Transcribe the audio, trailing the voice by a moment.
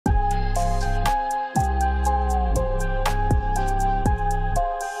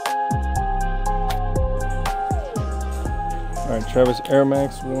Travis Air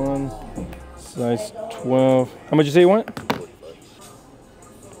Max 1, size 12. How much you say you want? 45.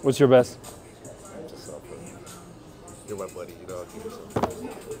 What's your best? Just you're my buddy, you know, I'll give you something.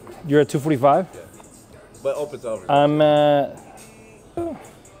 You're at 245? Yeah. But open to offer. I'm at... You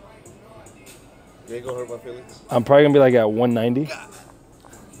ain't gonna hurt my feelings? I'm probably gonna be like at 190.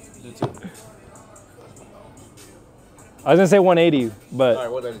 You too. I was gonna say 180, but... All right,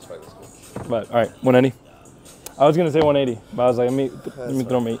 190 is fine, let's go. But, all right, 190. I was gonna say 180, but I was like, let me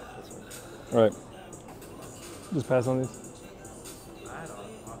throw me 8. All right. Just pass on these.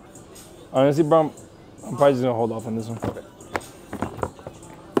 Honestly, bro, I'm probably just gonna hold off on this one. Okay.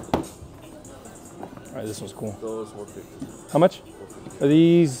 All right, this one's cool. Those 150. How much? 150. Are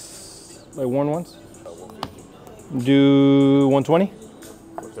these like worn ones? 150. Do 120?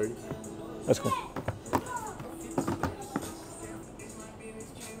 130. That's cool.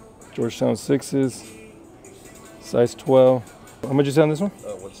 Georgetown 6s, size 12. How much you say on this one?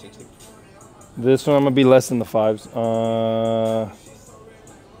 160. This one I'm gonna be less than the 5s.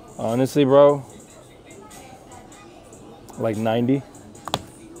 Honestly, bro, like 90.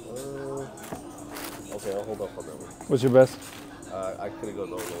 Okay, I'll hold off on that one. What's your best? I couldn't go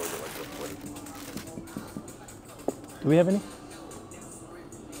no lower than like 120. Do we have any?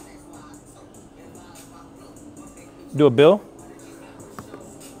 Do a bill?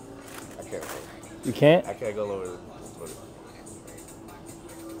 I can't. You can't? I can't go lower than 120.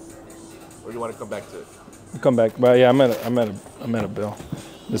 Or do you want to come back to it? Come back, but yeah, I'm at a bill.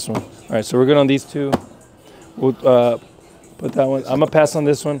 This one. All right, so we're good on these two. We'll put that one. I'm gonna pass on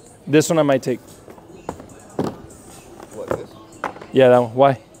this one. This one I might take. What, this? Yeah, that one.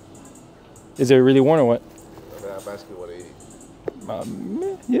 Why? Is it really worn or what? I'm asking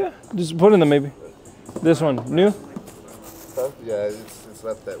 180. Yeah, just put in them maybe. This one, new? Huh? Yeah, it's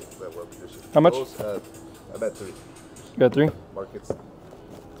not that well conditioned. How much? Those, I'm at 3. You got 3? Market's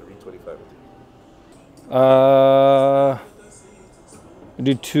 325.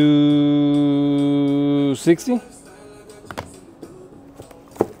 Do 260?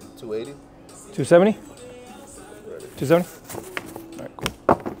 280. 270? 270? All right, cool.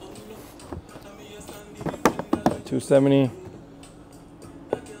 270.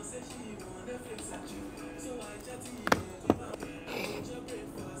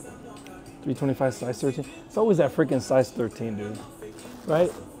 $325 size 13. It's always that freaking size 13, dude.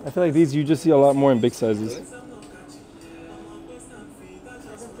 Right? I feel like these you just see a lot more in big sizes.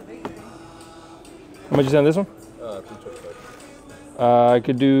 How much you say on this one? 325. I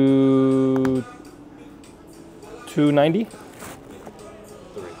could do 290. 3.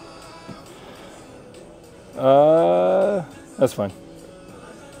 That's fine.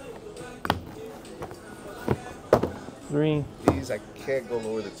 3. These I can't go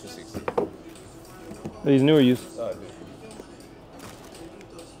lower than 260. These newer used. Dude.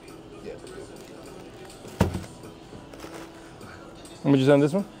 Yeah. How much you say on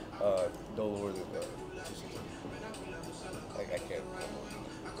this one? No lower than 260. I can't.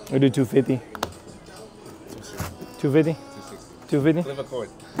 We do 250. 250? 250? Flip a coin.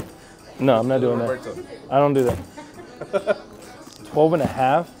 No, I'm not doing that. I don't do that. 12 and a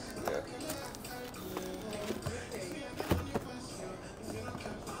half? Yeah.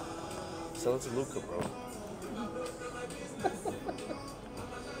 Sell it to Luca, bro.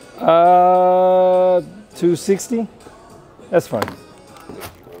 260? That's fine.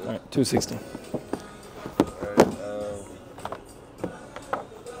 All right, 260.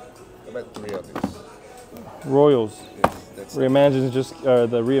 I'm at 3 on these. Royals. Yes, that's Reimagined just,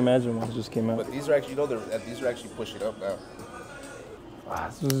 the reimagined ones just came out. But these are actually, these are actually pushing up now.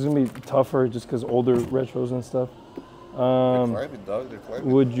 This is gonna be tougher just because older retros and stuff. They're climbing, dog. They're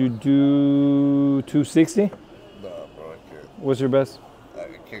climbing. Would you do 260? Nah, bro, I can't. What's your best? I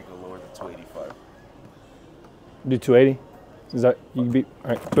can't go lower than 285. Do 280? Is that you can beat?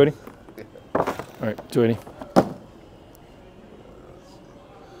 All right, 280. All right, 280.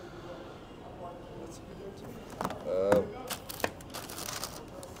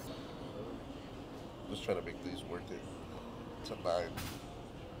 Just trying to make these worth it. It's a 9.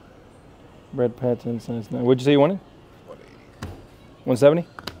 Red pattern size 9. What'd you say you wanted? 180. 170?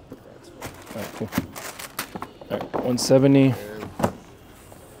 That's fine. All right, cool. All right, 170. And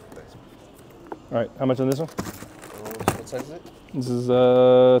All right, how much on this one? what size is it? This is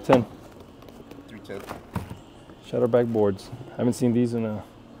 10. 310. Shadowback boards. Haven't seen these in a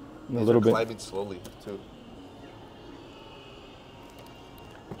little bit. Climbing slowly too.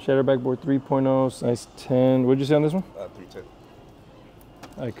 Shadowback board 3.0, size 10. What'd you say on this one? 310.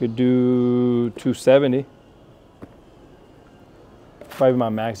 I could do 270. Probably my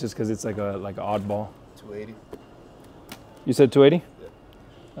max just because it's like an oddball. 280. You said 280?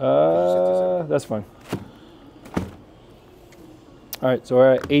 Yeah. That's fine. All right, so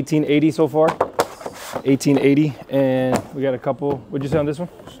we're at 1880 so far. 1880, and we got a couple. What'd you say on this one?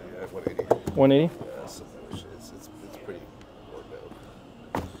 180. 180? Yeah, it's pretty worked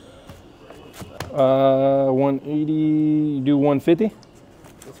out. 180. You do 150?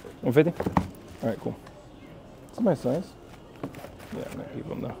 150? All right, cool. It's a nice size. Yeah, I'm gonna keep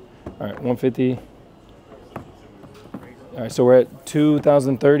them though. All right, 150. All right, so we're at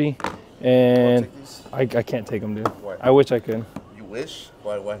 2030, and I can't take them, dude. Why? I wish I could. You wish?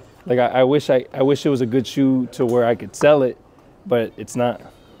 Why? Like I wish it was a good shoe to where I could sell it, but it's not.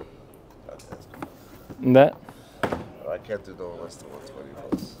 And that? I can't do no less than 120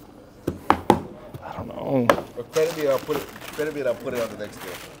 bucks. I don't know. But credit me, I'll put it on the next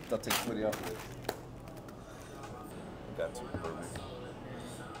deal. I'll take 20 off of it. Got to. 120.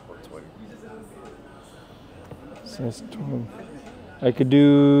 So it's 20. I could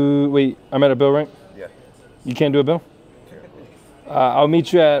do. Wait, I'm at a bill, right? Yeah. You can't do a bill? I'll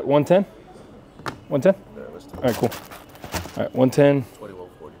meet you at 110. 110? Yeah, let's do it. All right, cool. All right, 110.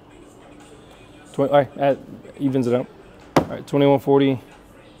 2140. 20. All right, that evens it out. All right, 2140.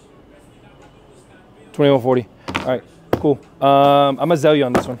 2140. All right, cool. I'm gonna sell you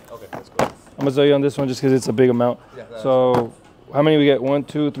on this one. Okay, let's go. I'm gonna sell you on this one just because it's a big amount. Yeah, so, how many we get? 1,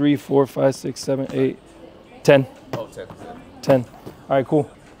 2, 3, 4, 5, 6, 7, 8, 10. Oh, 10. 10. All right, cool.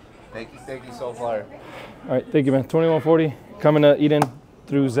 Thank you, SOLEPLIER. All right, thank you, man. 2140. Coming to Eden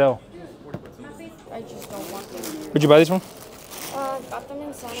through Zelle. I just don't want them. Where'd you buy these from? Got them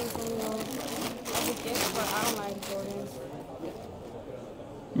in San Antonio as a gift, but I don't like Jordans.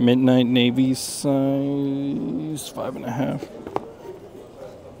 Midnight Navy size 5.5.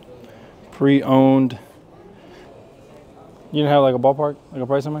 Pre-owned. You didn't have like a ballpark, like a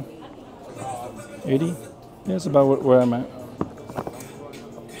price on mine? 80? Yeah, that's about where I'm at.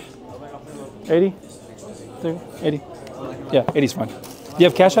 80? 80? Yeah, 80's fine. Do you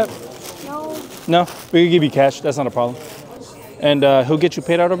have Cash App? No. No? We can give you cash. That's not a problem. And he'll get you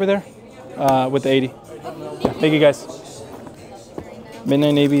paid out over there with the 80. Yeah, thank you, guys.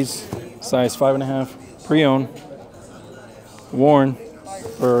 Midnight Navies, size 5.5, pre-owned, worn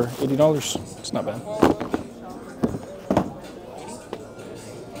for $80. It's not bad.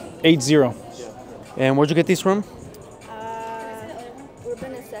 80. And where'd you get these from?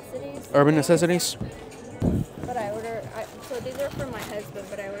 Urban Necessities. Urban Necessities? But so these are for my husband,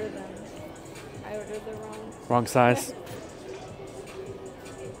 but I ordered the Wrong size.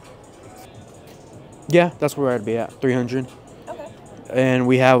 Yeah, that's where I'd be at, 300. Okay. And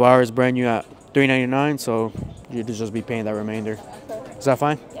we have ours brand new at $399, so you'd just be paying that remainder. Okay. Is that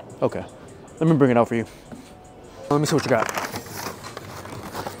fine? Yep. Okay. Let me bring it out for you. Let me see what you got.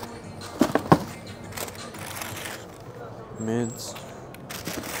 Mids.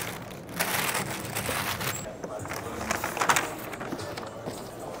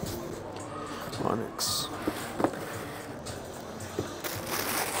 Onyx.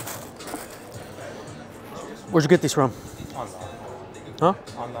 Where'd you get these from? Online. Huh?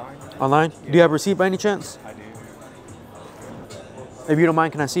 Online? Online? Do you have a receipt by any chance? I do. If you don't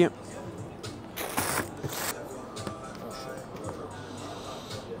mind, can I see it?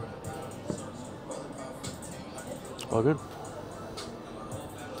 All good.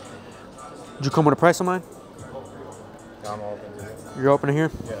 Did you come with a price on mine? I'm open to it. You're opening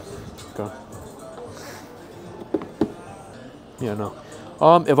here? Yes. Okay. Yeah, no.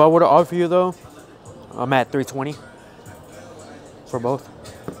 If I were to offer you though, I'm at 320 for both.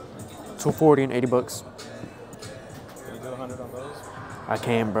 240 and 80 bucks. Can you do 100 on those? I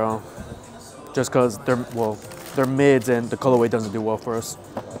can, bro. Just cause they're mids and the colorway doesn't do well for us.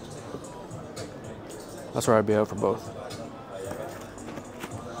 That's where I'd be out for both.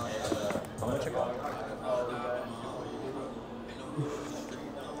 How much you got?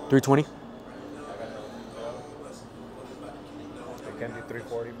 320? You can do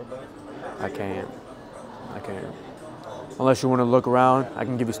 340 for both? I can't. Unless you want to look around, I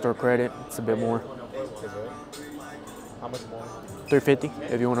can give you store credit. It's a bit more. Is it? How much more? 350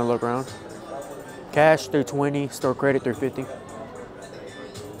 if you want to look around. Cash 320, store credit 350.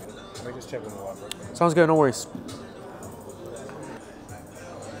 Let me just check with the wallet. Sounds good, no worries.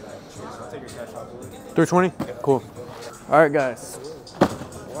 I'll take your cash out. 320? Cool. All right, guys. I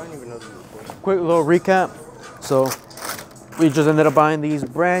didn't even know this was cool. Quick little recap. So we just ended up buying these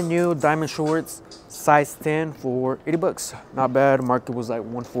brand new diamond shorts, size 10 for 80 bucks. Not bad. Market was like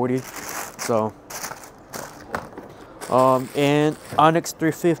 140. So, and Onyx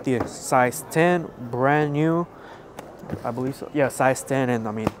 350, size 10, brand new. I believe so. Yeah, size 10. And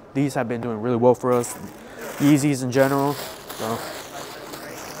I mean, these have been doing really well for us. Yeezys in general.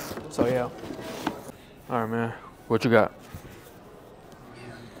 So yeah. All right, man. What you got?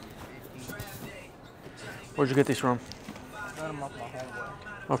 Where'd you get these from? Got him off my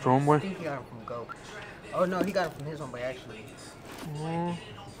homeboy. Off your I homeboy? think he got him from Go. Oh no, he got him from his homeboy actually.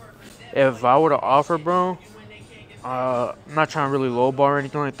 If I were to offer, bro, I'm not trying to really lowball or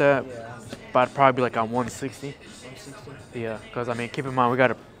anything like that, Yeah, but I'd probably be like on 160. 160. Yeah, because I mean, keep in mind, we got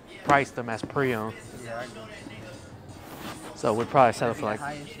to price them as pre-owned. Yeah, I know. So we'd probably sell it for The like,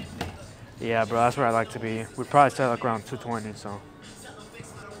 highest. yeah, bro, that's where I like to be. We'd probably sell like around 220, so.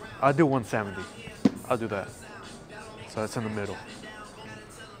 I'll do 170. I'll do that. So it's in the middle.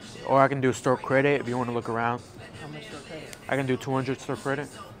 Or I can do store credit if you want to look around. How much for credit? I can do 200 store credit.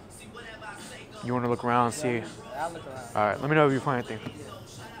 You want to look around and see? I'll look around. All right, let me know if you find anything.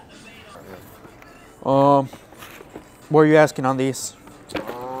 What are you asking on these?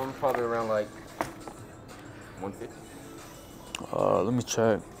 Probably around like 150. Let me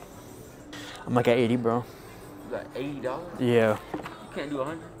check. I'm like at 80, bro. You got $80? Yeah. You can't do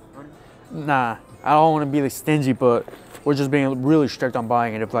 100? Nah, I don't want to be like stingy, but we're just being really strict on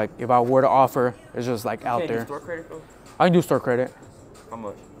buying it. If I were to offer, it's just like out Can't do there. store credit though? I can do store credit. How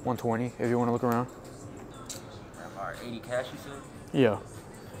much? 120 if you want to look around. Alright, 80 cash you said? Yeah.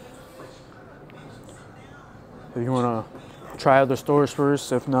 If you want to try other stores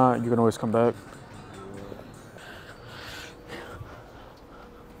first, if not, you can always come back.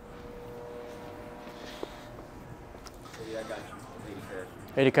 Yeah, I got you. 80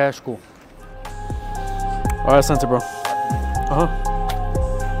 cash. 80 cash, cool. All right, sent it, bro. Uh-huh.